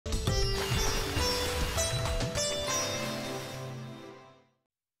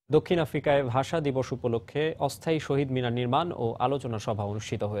দক্ষিণ আফ্রিকায় ভাষা দিবস উপলক্ষে অস্থায়ী শহীদ মিনার নির্মাণ ও আলোচনা সভা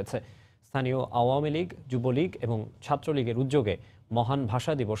অনুষ্ঠিত হয়েছে। স্থানীয় আওয়ামী লীগ, যুবলীগ এবং ছাত্রলীগের উদ্যোগে মহান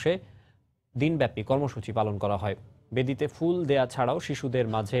ভাষা দিবসে দিনব্যাপী কর্মসূচি পালন করা হয়। বেদিতে ফুল দেয়া ছাড়াও শিশুদের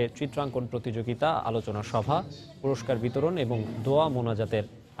মাঝে চিত্রাঙ্কন প্রতিযোগিতা, আলোচনা সভা, পুরস্কার বিতরণ এবং দোয়া মোনাজাতের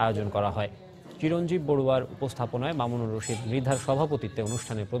আয়োজন করা হয়। চিরঞ্জীব বড়ুয়ার উপস্থাপনায় মামুনুর রশিদ মৃধার সভাপতিত্বে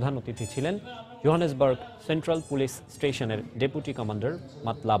অনুষ্ঠানে প্রধান অতিথি ছিলেন জোহানেসবার্গ সেন্ট্রাল পুলিশ স্টেশনের ডেপুটি কমান্ডার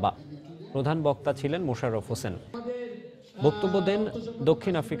মাতলাবা। প্রধান বক্তা ছিলেন মোশাররফ হোসেন। বক্তব্য দেন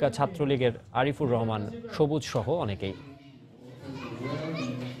দক্ষিণ আফ্রিকা ছাত্রলীগের আরিফুর রহমান সবুজ সহ অনেকেই।